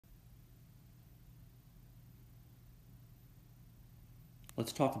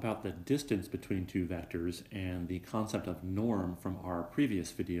Let's talk about the distance between two vectors, and the concept of norm from our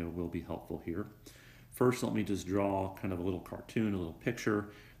previous video will be helpful here. First, let me just draw kind of a little cartoon, a little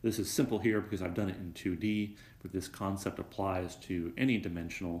picture. This is simple here because I've done it in 2D, but this concept applies to any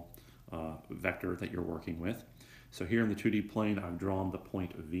dimensional vector that you're working with. So here in the 2D plane, I've drawn the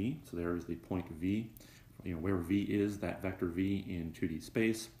point V. So there is the point V, where V is, that vector V in 2D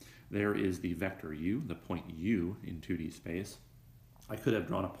space. There is the vector U, the point U in 2D space. I could have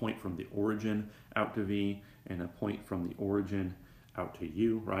drawn a point from the origin out to V and a point from the origin out to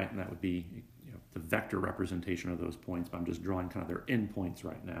U, right? And that would be the vector representation of those points, but I'm just drawing kind of their endpoints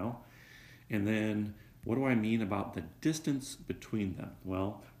right now. And then what do I mean about the distance between them?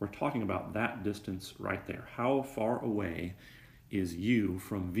 Well, we're talking about that distance right there. How far away is U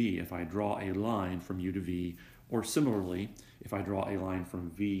from V if I draw a line from U to V, or similarly, if I draw a line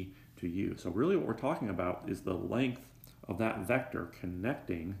from V to U. So really what we're talking about is the length of that vector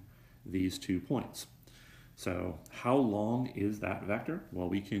connecting these 2 points. So how long is that vector? Well,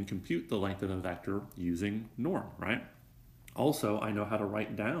 we can compute the length of a vector using norm, right? Also, I know how to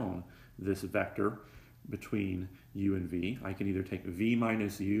write down this vector between U and V. I can either take V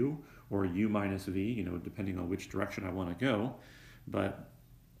minus U or U minus V, depending on which direction I want to go, but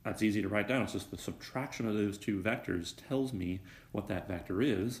that's easy to write down. It's just the subtraction of those 2 vectors tells me what that vector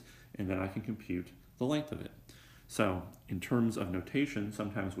is, and then I can compute the length of it. So in terms of notation,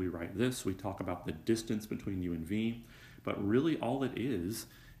 sometimes we write this, we talk about the distance between U and V, but really all it is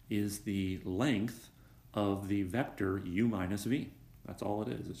the length of the vector U minus V. That's all it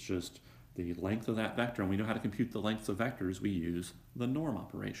is. It's just the length of that vector, and we know how to compute the lengths of vectors. We use the norm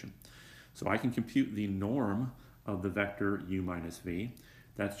operation. So I can compute the norm of the vector U minus V.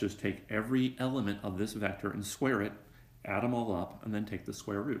 That's just take every element of this vector and square it, add them all up, and then take the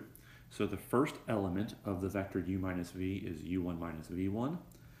square root. So the first element of the vector U minus V is U1 minus V1.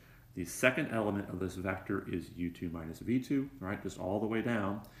 The second element of this vector is U2 minus V2, right? Just all the way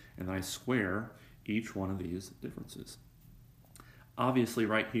down, and I square each one of these differences. Obviously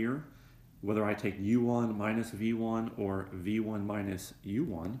right here, whether I take U1 minus V1 or V1 minus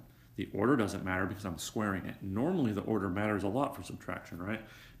U1, the order doesn't matter because I'm squaring it. Normally the order matters a lot for subtraction, right?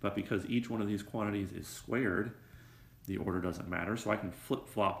 But because each one of these quantities is squared, the order doesn't matter. So I can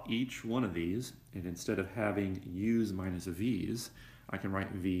flip-flop each one of these, and instead of having U's minus V's, I can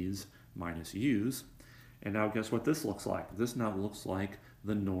write V's minus U's. And now guess what this looks like? This now looks like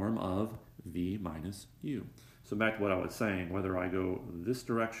the norm of V minus U. So back to what I was saying, whether I go this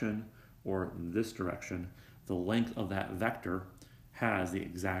direction or this direction, the length of that vector has the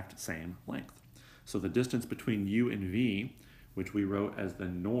exact same length. So the distance between U and V, which we wrote as the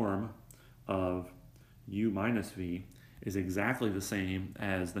norm of U minus V, is exactly the same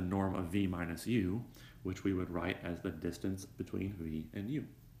as the norm of V minus U, which we would write as the distance between V and U.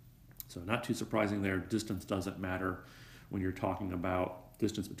 So not too surprising there, distance doesn't matter when you're talking about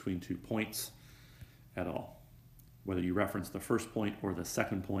distance between 2 points at all. Whether you reference the first point or the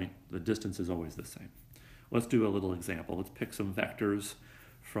second point, the distance is always the same. Let's do a little example. Let's pick some vectors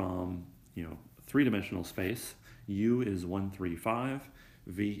from 3-dimensional space. U is 1, 3, 5.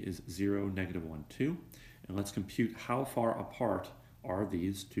 V is 0, negative 1, 2. And let's compute how far apart are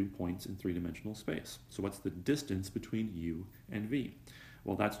these 2 points in 3-dimensional space. So what's the distance between U and V?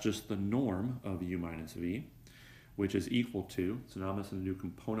 Well, that's just the norm of U minus V, which is equal to, so now I'm just going to do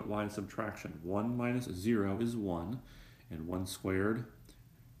component-wise subtraction. 1 minus 0 is 1, and 1 squared,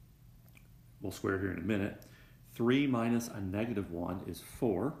 we'll square here in a minute. 3 minus a negative 1 is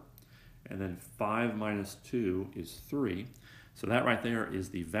 4, and then 5 minus 2 is 3. So that right there is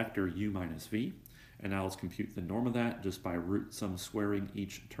the vector U minus V. And now let's compute the norm of that just by root sum squaring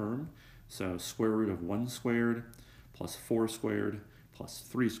each term. So square root of 1 squared plus 4 squared plus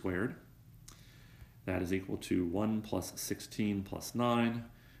 3 squared. That is equal to 1 plus 16 plus 9,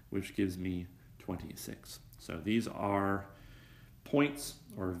 which gives me 26. So these are points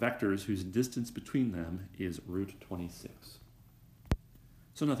or vectors whose distance between them is root 26.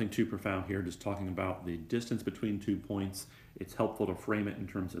 So nothing too profound here, just talking about the distance between 2 points. It's helpful to frame it in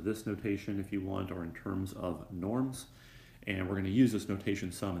terms of this notation if you want, or in terms of norms. And we're going to use this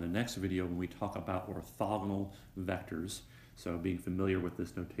notation some in the next video when we talk about orthogonal vectors. So being familiar with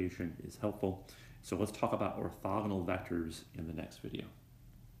this notation is helpful. So let's talk about orthogonal vectors in the next video.